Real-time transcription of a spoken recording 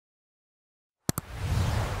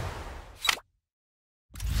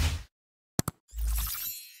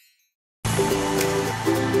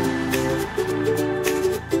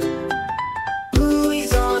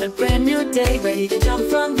day, ready to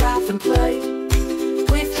jump, run, laugh and play.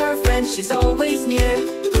 With her friends she's always near.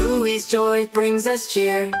 Bluey's joy brings us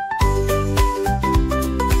cheer.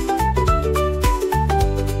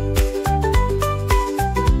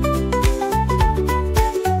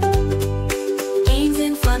 Games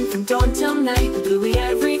and fun from dawn till night. With Bluey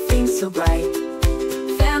everything's so bright.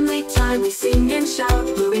 Family time, we sing and shout.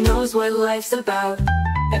 Bluey knows what life's about.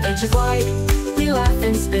 Adventures wide, we laugh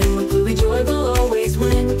and spin. With Bluey joy we'll always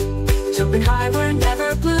win. Jumping high, we're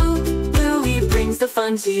never blue. Bluey brings the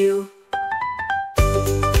fun to you.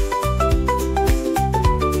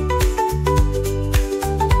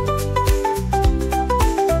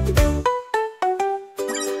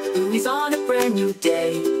 Bluey's on a brand new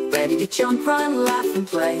day, ready to jump, run, laugh and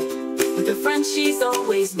play. With her friends she's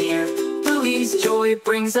always near. Bluey's joy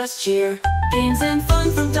brings us cheer. Games and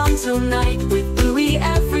fun from dawn till night. With Bluey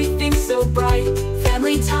everything's so bright.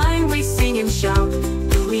 Family time, we sing and shout.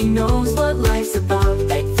 Bluey knows what life's about.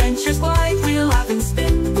 Adventures wide, we'll laugh and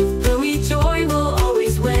spin. With Bluey joy we'll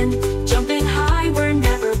always win. Jumping high, we're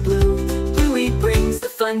never blue. Bluey brings the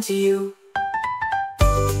fun to you.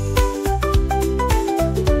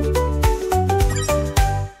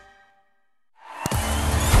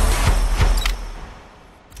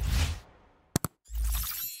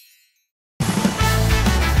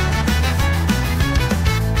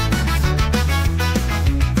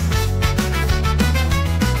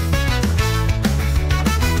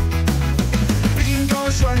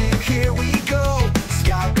 Here we go,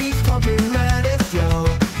 sky beat pumping, let it flow.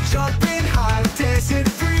 Jumping high, dancing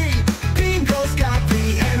free. Bingo's got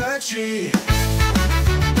the energy.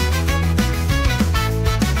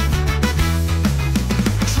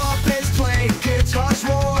 Trumpets play, guitars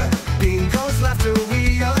roar. Bingo's laughter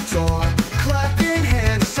we adore. Clapping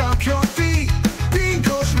hands, stomp your feet.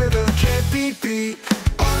 Bingo's rhythm can't be beat.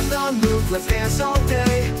 On the move, let's dance all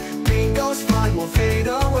day. Bingo's fun won't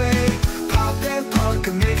fade away. Pop and punk,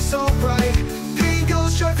 a mix so bright.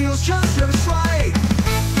 Bingo's joy feels just right. On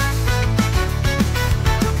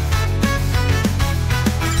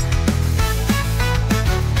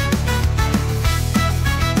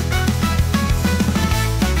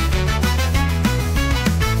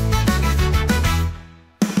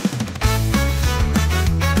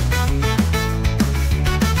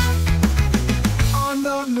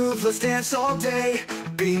the move, let's dance all day.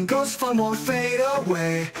 Bingo's fun won't fade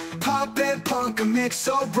away. Pop and punk, a mix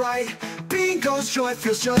so bright. Bingo's joy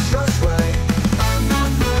feels just right. On the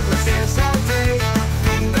move, let's dance all day.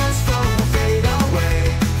 Bingo's fun won't fade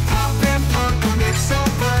away. Pop and punk, a mix so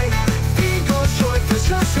bright. Bingo's joy feels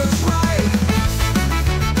just right.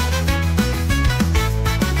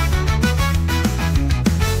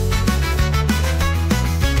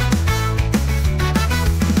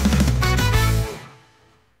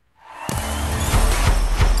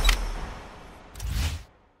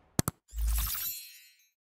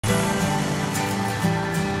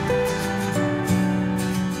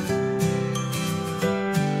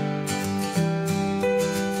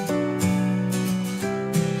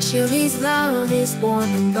 Chili's love is warm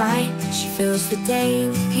and bright. She fills the day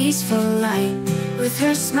with peaceful light. With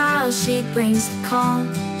her smile she brings the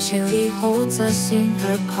calm. Chili holds us in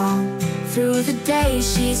her palm. Through the day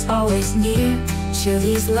she's always near.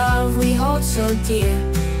 Chili's love we hold so dear.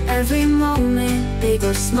 Every moment, big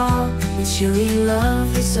or small, with Chili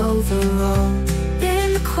love is overall.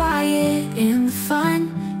 In the quiet, in the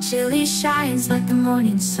fun, Chili shines like the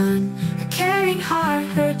morning sun. Her caring heart,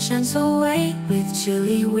 her gentle way. With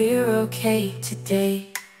Chili we're okay today.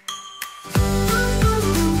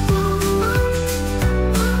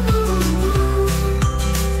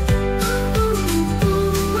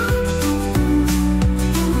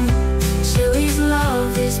 Chili's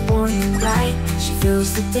love is born and bright. She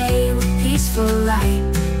fills the day with peaceful light.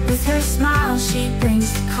 With her smile she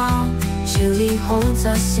brings the calm. Chili holds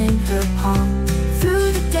us in her palm.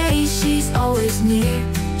 Through the day she's always near.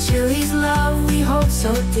 Chili's love we hold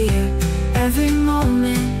so dear. Every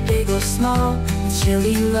moment, big or small, with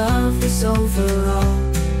Chili love is overall.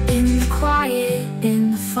 In the quiet,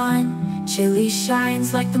 in the fun, Chili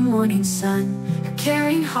shines like the morning sun. Her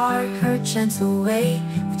caring heart, her gentle way.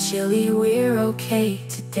 With Chili we're okay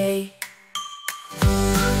today.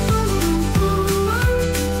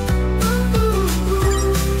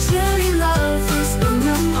 Chili love is in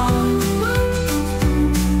the palm.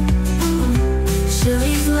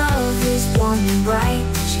 Chili's love is warm and bright.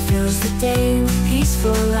 She fills the day with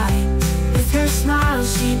peaceful light. With her smile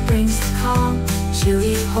she brings the calm.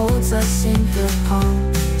 Chili holds us in her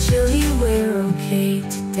palm. Chili we're okay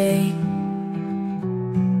today.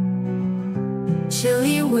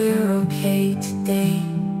 Chili we're okay today.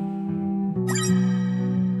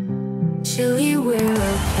 Chili, we're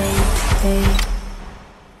okay today.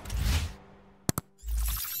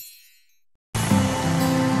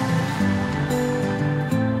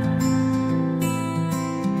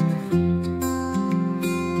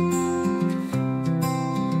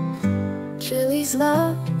 Chili's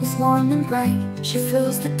love is warm and bright. She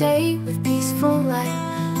fills the day with peaceful light.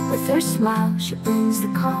 With her smile, she brings the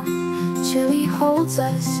calm. Chili holds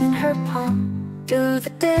us in her palm. Through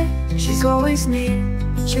the day, she's always near.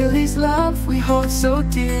 Chili's love we hold so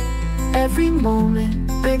dear. Every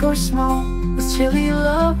moment, big or small, with Chili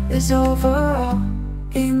love is overall.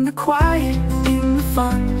 In the quiet, in the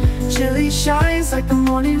fun, Chili shines like the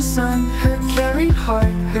morning sun. Her caring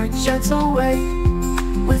heart, her gentle way.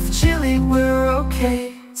 With Chili we're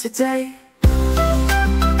okay today.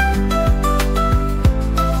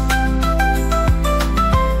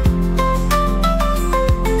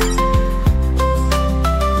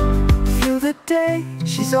 Through the day,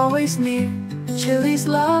 she's always near. Chili's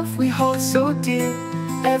love we hold so dear.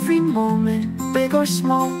 Every moment, big or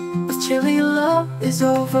small, with Chili love is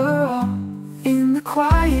overall. In the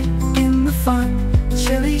quiet, in the fun,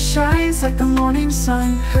 Chili shines like the morning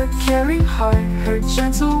sun. Her caring heart, her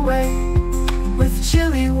gentle way. With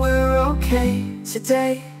Chili we're okay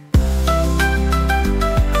today.